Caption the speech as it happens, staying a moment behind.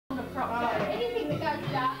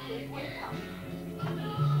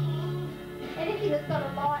Anything that's got a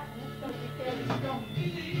light and it's got to be fairly strong to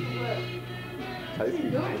work. Tasty.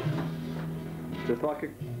 Just like a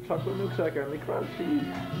chocolate milkshake, only crunchy.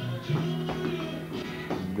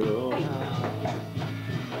 Good.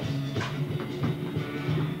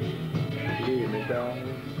 Here, my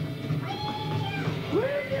darling.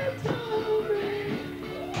 When you told me.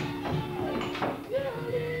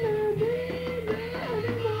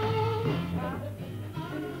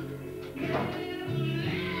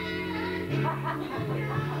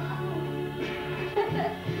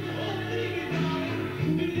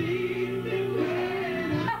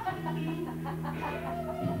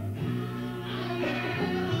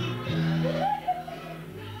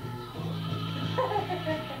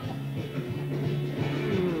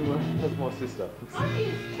 That's my sister.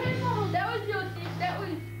 That was your sister. That was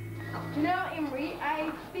Janelle Emery,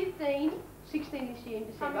 age 15, 16 this year in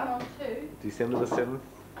December. Coming on 2. December the 7th.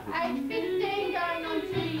 Age 15 going on 2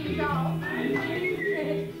 years old.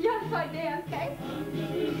 You're upside down, okay?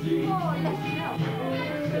 Oh, let's go.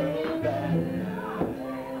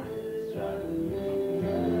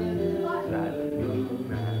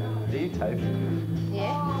 Do you taste it?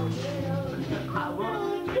 Yeah. I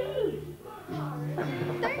want you.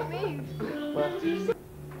 Don't move. What? Jason,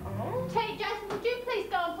 would you please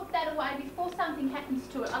go and put that away before something happens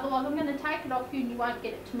to it? Otherwise, I'm going to take it off you and you won't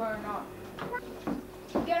get it tomorrow night.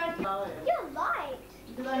 You're light.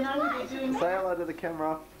 Because I know what you're doing. Say hello to the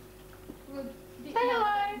camera. Say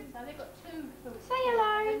hello. So they've got 2. Say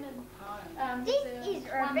hello. This is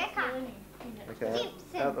Rebecca. Okay,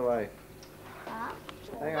 out the way.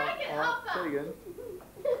 Hang on. Take it Oh, off. pretty good.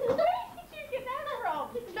 Where did you get that from?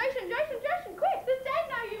 Jason, quick. Does Dad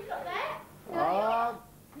know you've got that?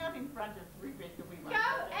 Not in front of Rebecca, we won't. Go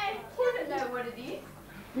and she doesn't know what it is.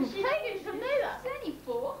 She taken from neither. It's only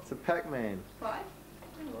 4. It's a Pac-Man. 5.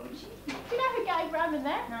 Do you know who gave Roman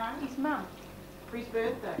that? No. His mum. For his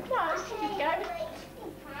birthday. No, she just gave it.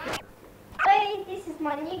 Hey, this is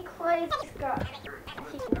my new clothes. It's got a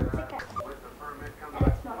sticker. And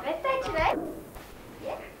it's my birthday today.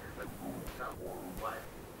 Yeah.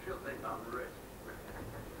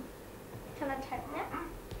 Can I take that?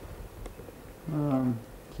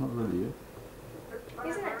 It's not ready yet.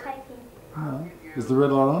 Isn't it taking? No. Is the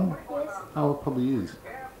red light on? Yes. Oh, it probably is.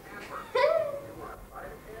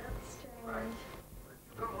 Strange.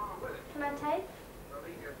 Can I tape?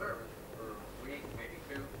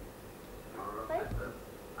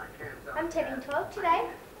 I'm turning 12 today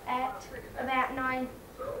at about 9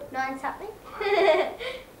 something.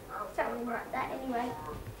 Something like that anyway.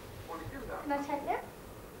 Can I take that?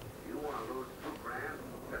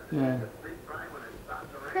 Yeah.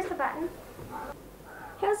 Press the button.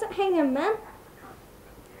 How's it hanging, Mum?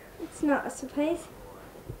 It's not, I suppose.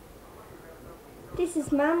 This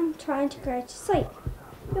is Mum trying to go to sleep.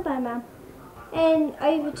 Goodbye, Mum. And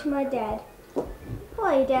over to my dad.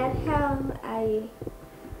 Hello, Dad. How are you?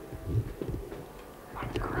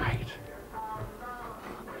 Great.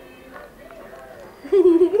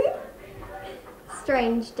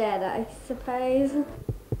 Strange Dad, I suppose.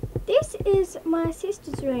 This is my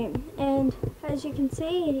sister's room, and as you can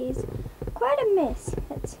see, it is quite a mess.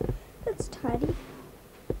 It's tidy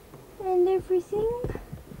and everything.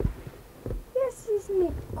 Yes, isn't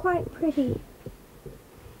it quite pretty?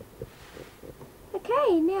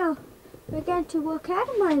 Okay, now we're going to walk out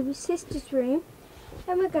of my sister's room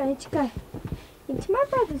and we're going to go into my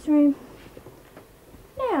brother's room.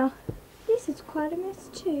 Now, this is quite a mess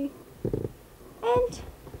too. And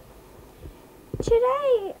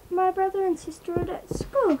today my brother and sister are at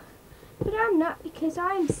school, but I'm not because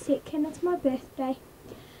I'm sick and it's my birthday.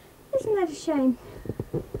 Isn't that a shame?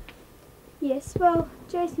 Yes, well,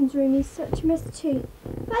 Jason's room is such a mess too.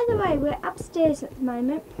 By the way, we're upstairs at the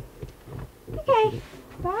moment. Okay,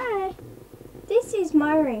 bye. This is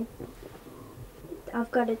my room.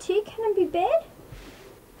 I've got a 2-canopy bed.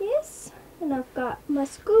 Yes, and I've got my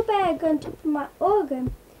school bag on top of my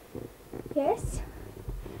organ. Yes.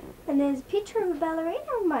 And there's a picture of a ballerina,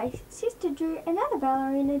 and my sister drew another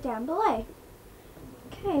ballerina down below.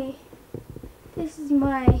 Okay, this is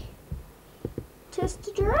my chest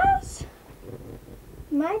of drawers,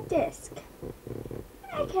 my desk.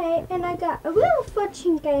 Okay, and I got a little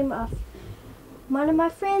fortune game off one of my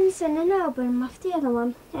friends and an album off the other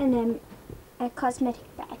one, and then a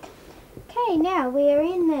cosmetic bag. Okay, now we are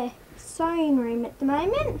in the sewing room at the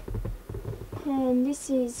moment, and this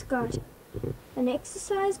has got an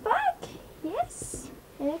exercise bike, yes,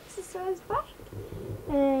 an exercise bike,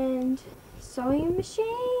 and sewing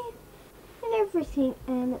machine, and everything,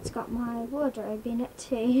 and it's got my wardrobe in it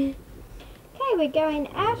too. Okay, we're going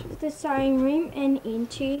out of the sewing room and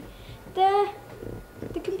into the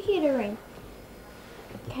computer room.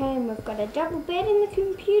 Okay, and we've got a double bed in the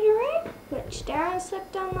computer room, which Darren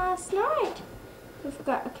slept on last night. We've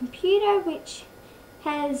got a computer which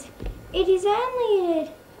has, it is only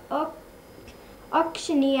an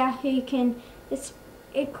auctioneer who can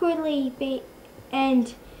equally be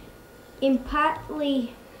and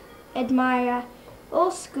impartially admire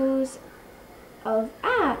all schools of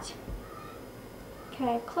art.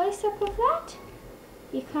 Okay, close up of that.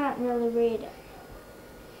 You can't really read it.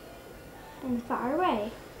 And far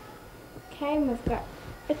away. Okay, and we've got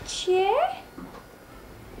a chair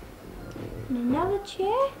and another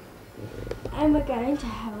chair, and we're going to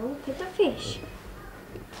have a look at the fish.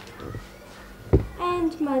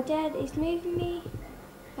 And my dad is moving me,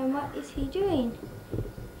 and what is he doing?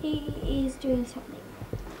 He is doing something.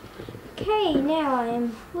 Okay, now I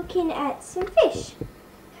am looking at some fish.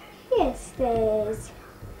 Yes, there's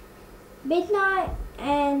midnight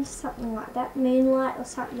and something like that, moonlight or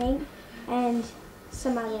something, and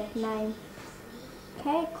some other name.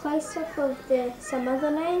 Okay, close up of some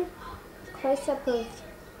other name, close up of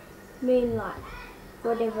moonlight,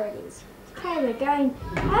 whatever it is. Okay, we're going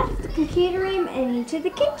out of the computer room and into the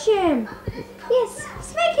kitchen. Yes,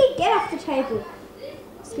 Smokey, get off the table.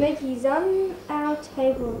 Smokey's on our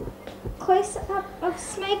table. Close up of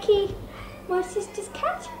Smokey, my sister's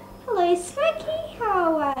cat. Hello Smokey,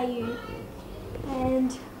 how are you?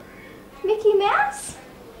 And Mickey Mouse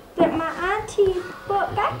that my auntie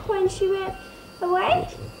brought back when she went away.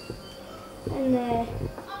 And the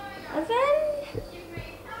oven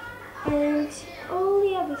and all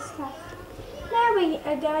the other stuff. Now we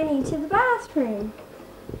are going into the bathroom.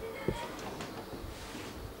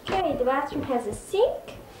 Okay, the bathroom has a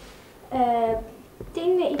sink, a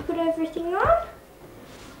thing that you put everything on,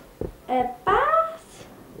 a bath,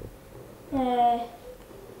 a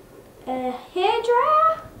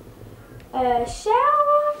hairdryer, a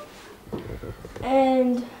shower,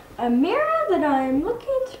 and a mirror that I'm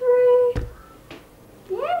looking through.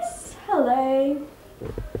 Yes, hello.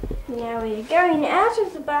 Now we're going out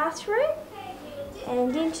of the bathroom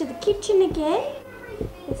and into the kitchen again.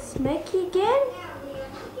 There's Smokey again.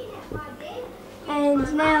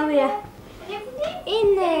 And now we're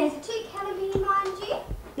in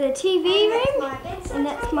the TV room, and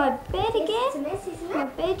that's my bed again, my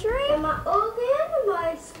bedroom, And my organ,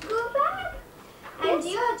 my school bag, and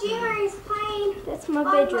your Gina is playing that's my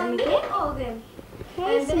bedroom again. organ.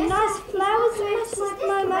 Okay, some nice flowers that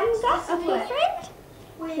my mum got off her friend.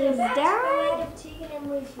 There's Darren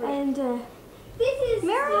and This is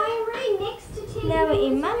mirror. my room next to TV. Now we're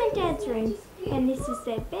in Mum and Dad's room, and this is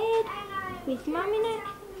their bed with Mum in it.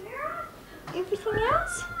 Everything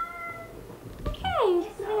else? Okay,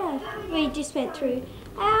 yeah. We just went through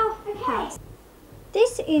our house.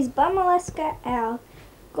 This is Bumalaska, our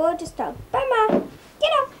gorgeous dog. Bummer,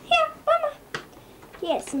 get up here, Bummer.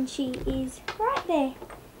 Yes, and she is right there.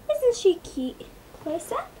 Isn't she cute?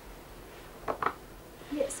 Close up.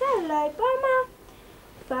 Yes, hello, Bummer.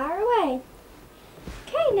 Far away.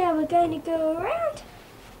 Okay, now we're going to go around.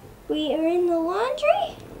 We are in the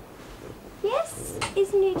laundry. Yes,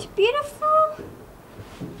 isn't it beautiful?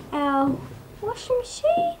 Our washing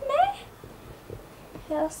machine there.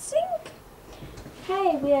 Our sink.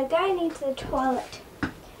 Okay, we are going into the toilet.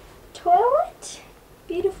 Toilet.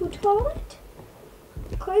 Beautiful toilet.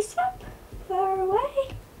 Close up. Far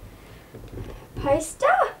away.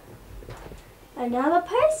 Poster. Another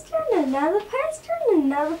poster and another poster and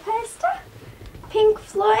another poster. Pink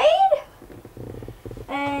Floyd.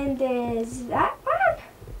 And there's that one.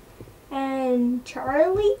 And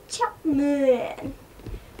Charlie Chaplin.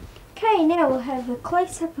 Okay, now we'll have a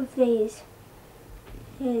close-up of these.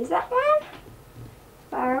 Here's that one.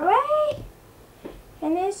 Far away.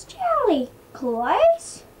 And there's Charlie.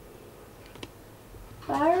 Close.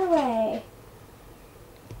 Far away.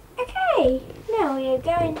 Okay, now we are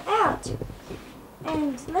going out.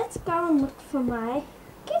 And let's go and look for my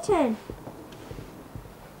kitten.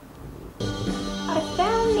 I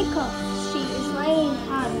found Nikoff. She is laying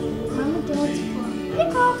hard on Mum and Dad's floor.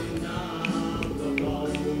 Nikoff!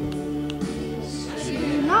 She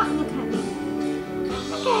will not look at me.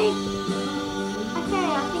 Okay. Okay,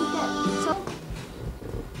 I think that's all.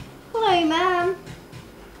 Hello, Mum.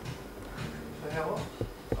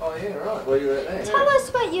 Oh yeah, right. Well, you're at there. Tell us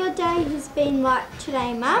what your day has been like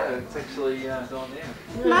today, Mum. Yeah, it's actually gone down.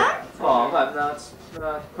 Mum? Oh, no, it's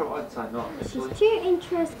I'd say not actually. She's too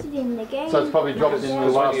interested in the game. So it's probably dropped in the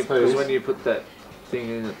Because last because piece. when you put that thing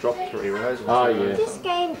in, it dropped 3 rows. Oh, yeah. This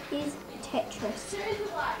game is Tetris.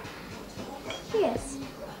 Yes.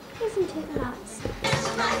 Isn't it nice?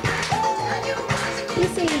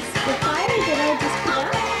 This is the fire that I just put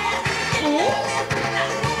up.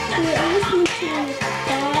 And we're listening to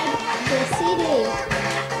Bad the CD.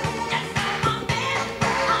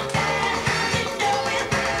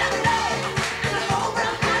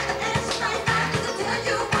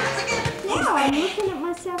 Now I'm looking at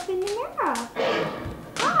myself in the mirror.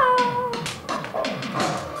 Oh.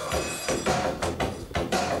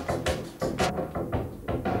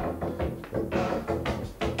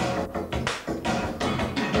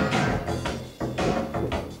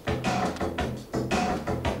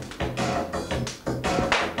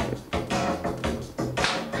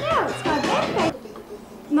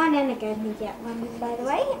 My nana gave me that one, by the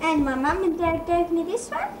way, and my mum and dad gave me this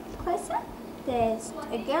one. Closer. There's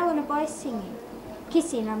a girl and a boy singing.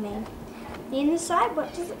 Kissing, I mean. The inside,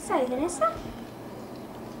 what does it say, Vanessa?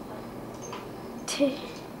 Two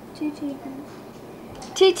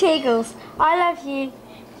Teagles. I love you.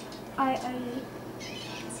 I owe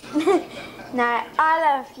you. No, I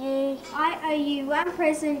love you. I owe you one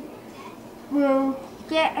present. We'll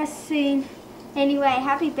get us soon. Anyway,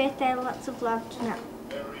 happy birthday, lots of love tonight.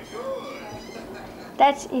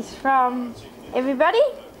 That is from everybody.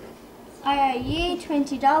 I owe you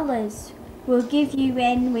 $20. We'll give you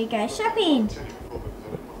when we go shopping.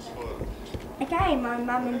 Okay, my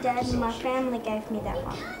mum and dad and my family gave me that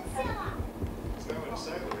one.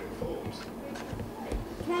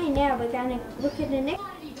 Okay, now we're going to look at the next.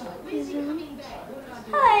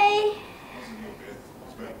 Hi.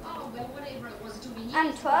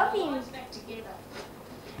 I'm 12 in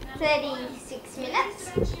 36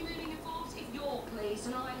 minutes.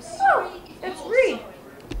 Oh, that's rude.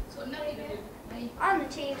 On the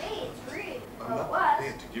TV, it's rude. Well, it was.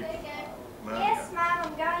 Yes, Mum,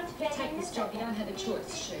 I'm going to bed in a second.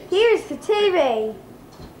 Here's the TV.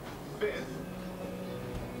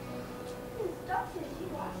 Doctors, you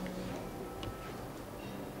are.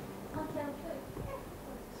 I'll tell you.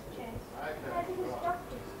 Cheers. His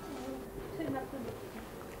doctors. Turn up the look.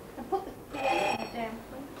 And put the down,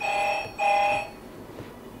 please.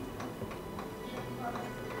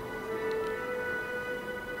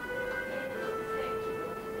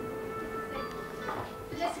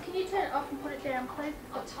 Vanessa, can you turn it off and put it down, please?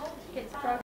 It's broken.